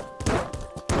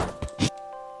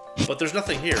 But there's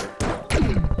nothing here.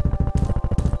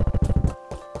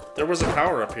 There was a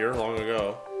power up here long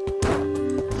ago.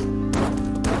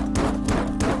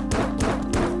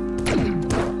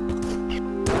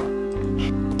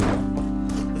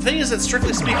 The thing is that,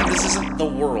 strictly speaking, this isn't the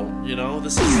world, you know?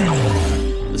 This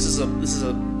is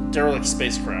a derelict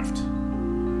spacecraft.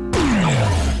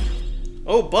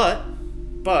 Oh, but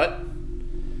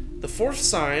the 4th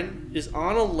sign is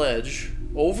on a ledge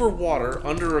over water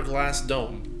under a glass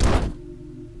dome.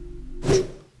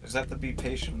 Is that the be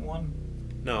patient one?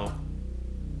 No.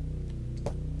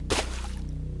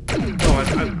 No,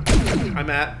 I'm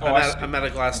at a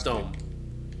glass dome.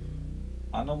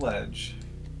 On a ledge,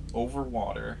 over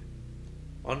water.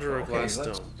 Under a glass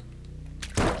dome.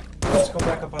 Let's go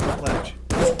back up on that ledge.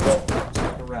 Let's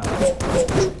look around.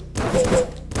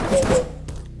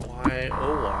 Why,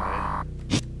 oh why?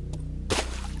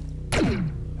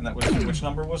 And that was, which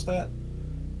number was that?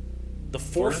 The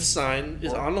 4th sign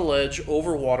is on a ledge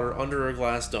over water under a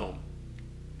glass dome.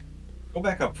 Go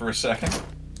back up for a second.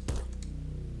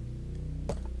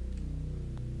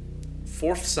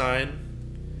 4th sign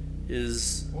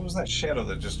is... What was that shadow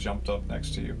that just jumped up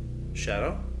next to you?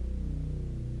 Shadow?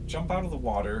 Jump out of the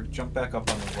water, jump back up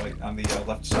on the right, on the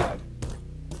left side.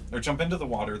 Or jump into the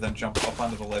water, then jump up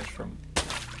onto the ledge from...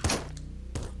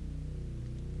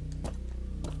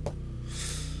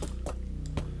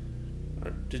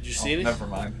 Did you see anything? Never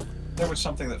mind. There was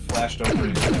something that flashed over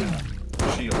your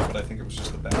shield, but I think it was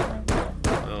just the background.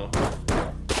 Oh.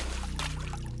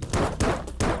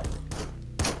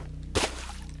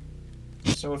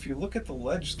 So if you look at the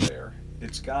ledge there,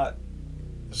 it's got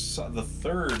the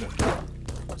third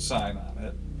sign on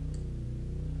it.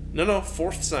 No,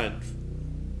 fourth sign.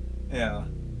 Yeah.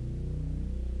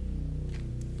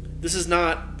 This is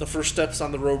not the first steps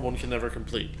on the road one can never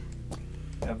complete.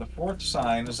 Yeah, the fourth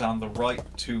sign is on the right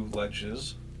two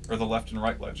ledges, or the left and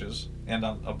right ledges, and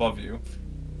above you.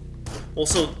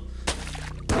 Also,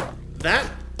 that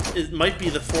it might be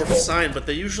the fourth sign, but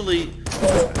they usually...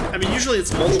 I mean, usually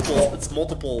it's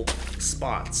multiple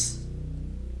spots.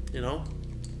 You know?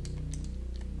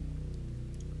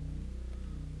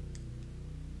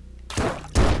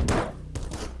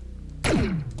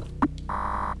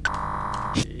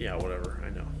 Yeah, whatever, I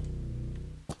know.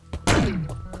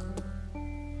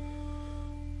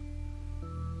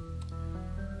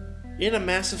 In a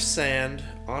mass of sand,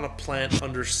 on a plant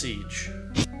under siege.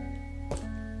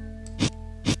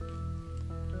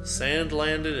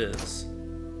 Sandland it is.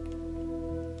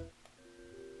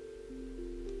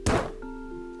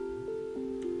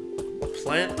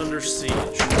 Plant under siege.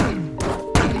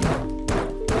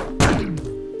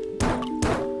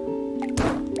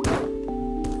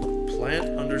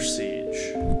 Plant under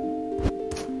siege.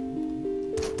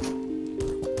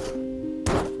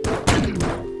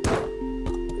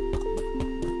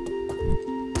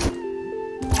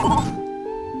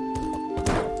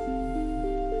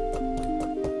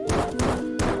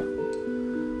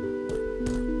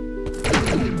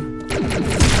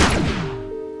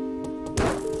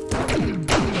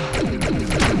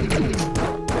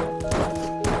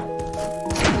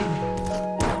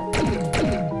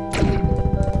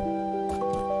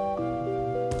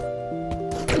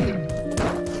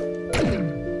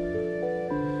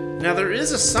 Now there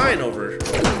is a sign over here.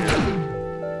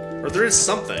 Or there is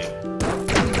something.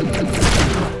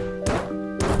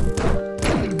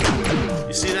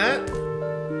 You see that?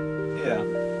 Yeah.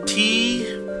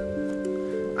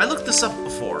 I looked this up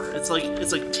before. It's like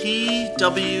TWO.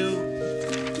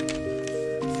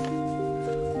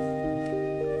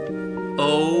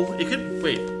 It could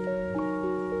wait.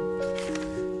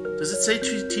 Does it say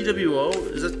TWO?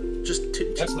 Is that just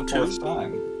That's the fourth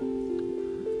sign.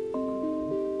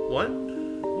 What?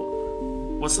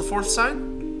 What's the fourth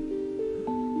sign?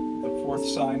 The fourth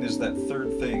sign is that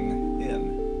third thing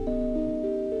in.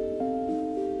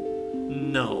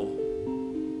 No.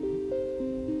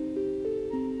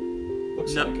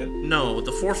 Looks like it. No,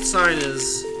 the fourth sign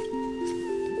is...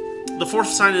 The fourth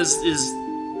sign is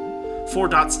four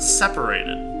dots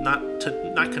separated, not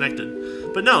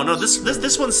connected. But no,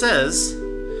 this one says...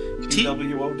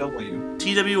 TWOW.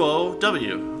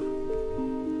 TWOW.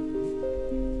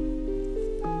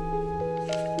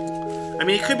 I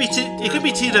mean, it could be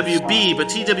TWB, but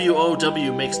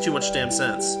TWOW makes too much damn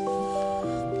sense.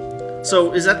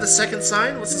 So, is that the second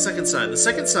sign? What's the second sign? The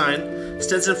second sign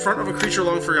stands in front of a creature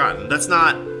long forgotten. This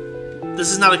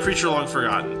is not a creature long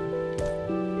forgotten.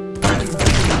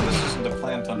 This isn't a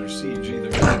plant under siege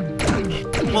either.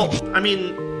 Well, I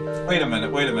mean... Wait a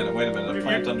minute. A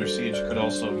plant under siege could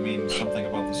also mean something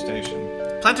about the station.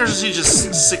 Plant under siege is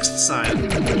sixth sign.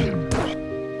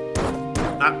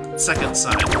 Not second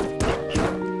sign.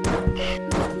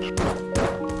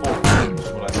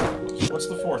 What's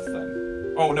the fourth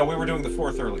then? Oh no, we were doing the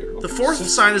fourth earlier. The fourth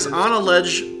sign is on a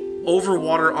ledge over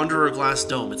water under a glass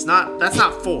dome. That's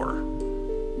not 4.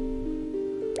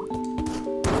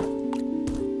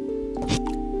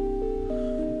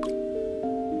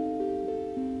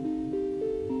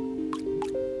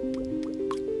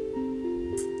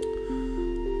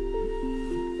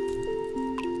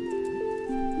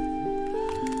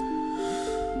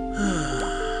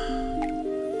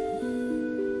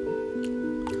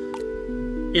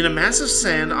 In a mass of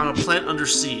sand on a plant under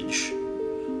siege.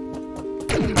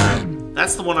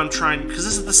 That's the one I'm trying... Because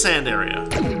this is the sand area.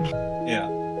 Yeah.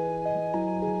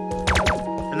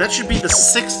 And that should be the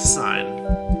sixth sign.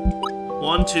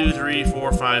 1, 2, 3,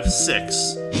 4, 5,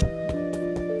 6.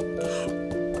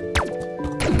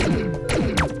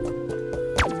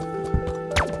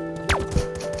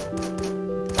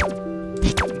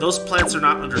 Those plants are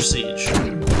not under siege.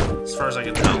 As far as I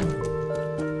can tell.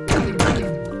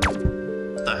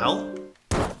 What the hell?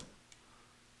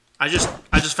 I just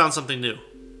found something new.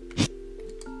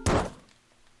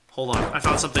 Hold on. I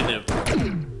found something new.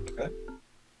 Okay.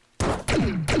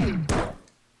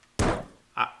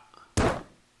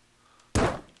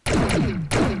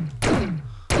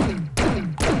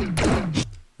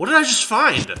 What did I just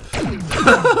find? Dang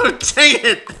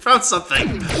it! I found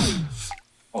something.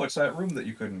 Oh, it's that room that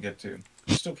you couldn't get to.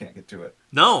 You still can't get to it.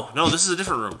 No, this is a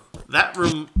different room. That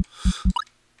room...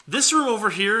 This room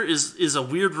over here is a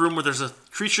weird room where there's a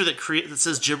creature that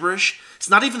says gibberish.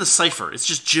 It's not even a cipher. It's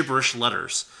just gibberish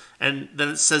letters. And then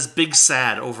it says Big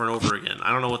Sad over and over again.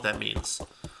 I don't know what that means.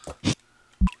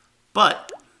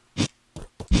 But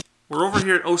we're over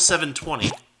here at 0720.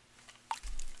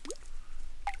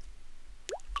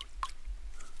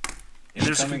 And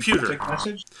there's a computer.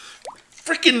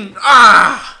 Freaking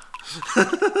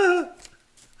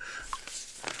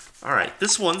All right,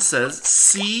 this one says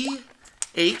CHAMBER,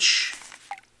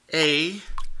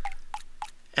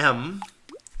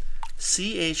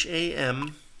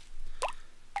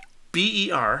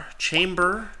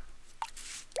 Chamber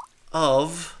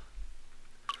of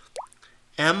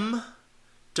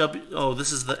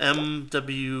this is the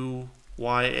MWYAH,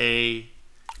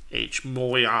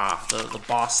 Mwyah, the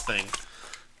boss thing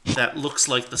that looks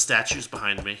like the statues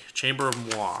behind me. Chamber of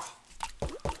Mwyah.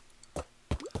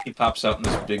 He pops out in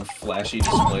this big flashy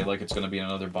display like it's going to be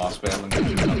another boss battle and gives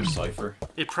you another cipher.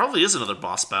 It probably is another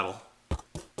boss battle.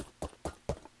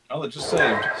 Oh, it just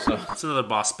saved, so... It's another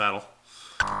boss battle.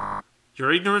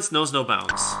 Your ignorance knows no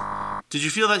bounds. Did you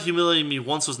feel that humiliating me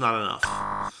once was not enough?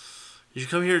 You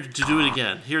come here to do it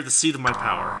again, here at the seat of my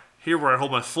power. Here where I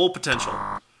hold my full potential.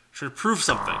 Try to prove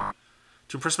something.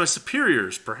 To impress my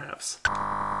superiors, perhaps.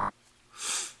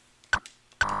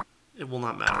 It will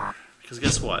not matter. Because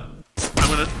guess what? I'm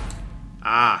gonna...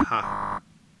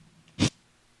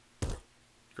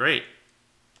 Great.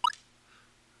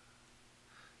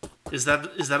 Is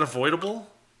that avoidable?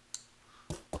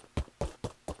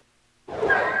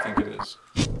 I think it is.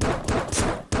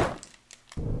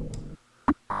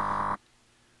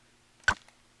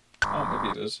 Oh,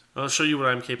 maybe it is. I'll show you what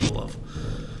I'm capable of.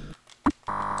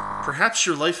 Perhaps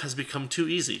your life has become too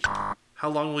easy. How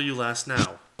long will you last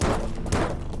now?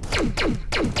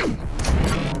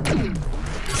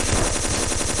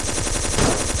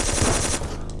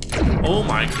 Oh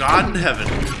my God in heaven.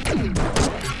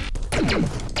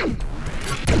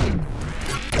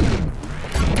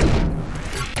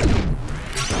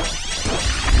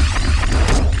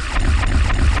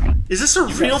 Is this a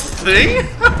real thing?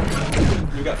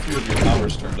 You got 3 of your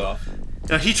powers turned off.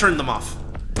 No, he turned them off.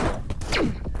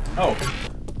 Oh.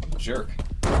 Jerk.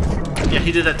 Yeah,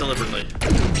 he did that deliberately. You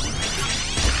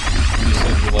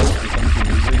said your life become too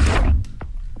easy?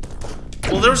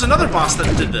 Well, there was another boss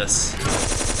that did this.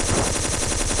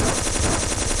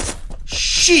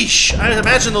 Sheesh! I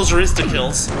imagine those are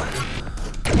insta-kills.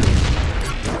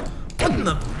 What in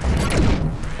the...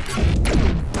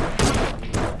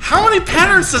 How many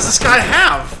patterns does this guy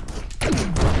have?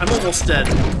 I'm almost dead.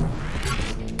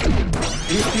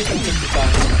 These people took the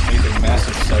time to make a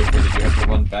massive cipher that you have to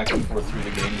run back and forth through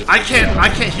the game. I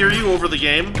can't hear you over the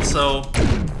game, so...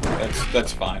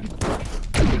 That's fine.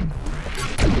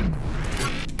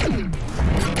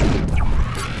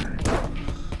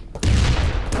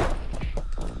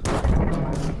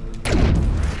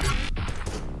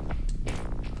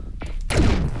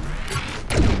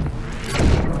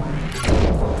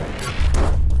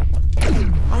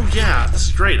 Yeah, this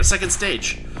is great. A second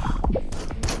stage.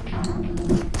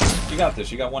 You got this.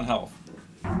 You got 1 health.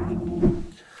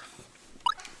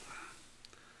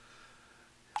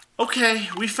 Okay,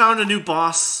 we found a new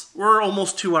boss. We're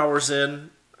almost 2 hours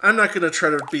in. I'm not going to try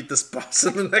to beat this boss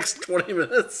in the next 20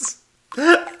 minutes.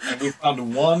 And we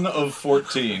found 1 of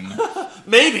 14.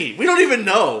 Maybe. We don't even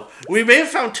know. We may have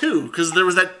found 2, because there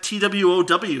was that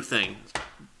TWOW thing.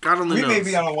 God only knows. We may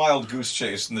be on a wild goose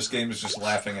chase, and this game is just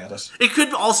laughing at us. It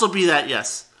could also be that,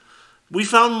 yes. We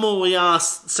found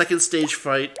Mwyah's second stage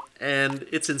fight, and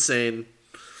it's insane.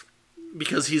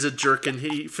 Because he's a jerk, and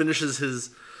he finishes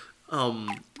his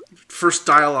first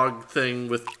dialogue thing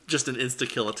with just an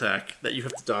insta-kill attack that you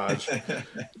have to dodge.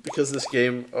 Because this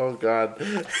game... Oh, God.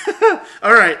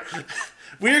 Alright.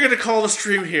 We're going to call the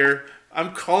stream here.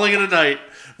 I'm calling it a night.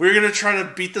 We're going to try to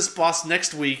beat this boss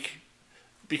next week.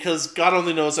 Because God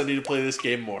only knows I need to play this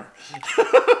game more.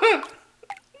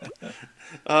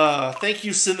 Thank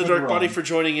you, SintheDarkBody, for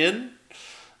joining in.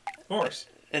 Of course.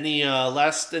 Any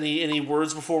any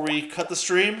words before we cut the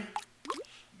stream?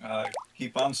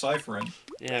 Keep on ciphering.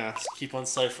 Yeah, keep on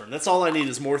ciphering. That's all I need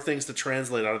is more things to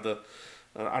translate out of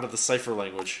the cipher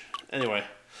language. Anyway,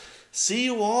 see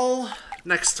you all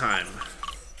next time.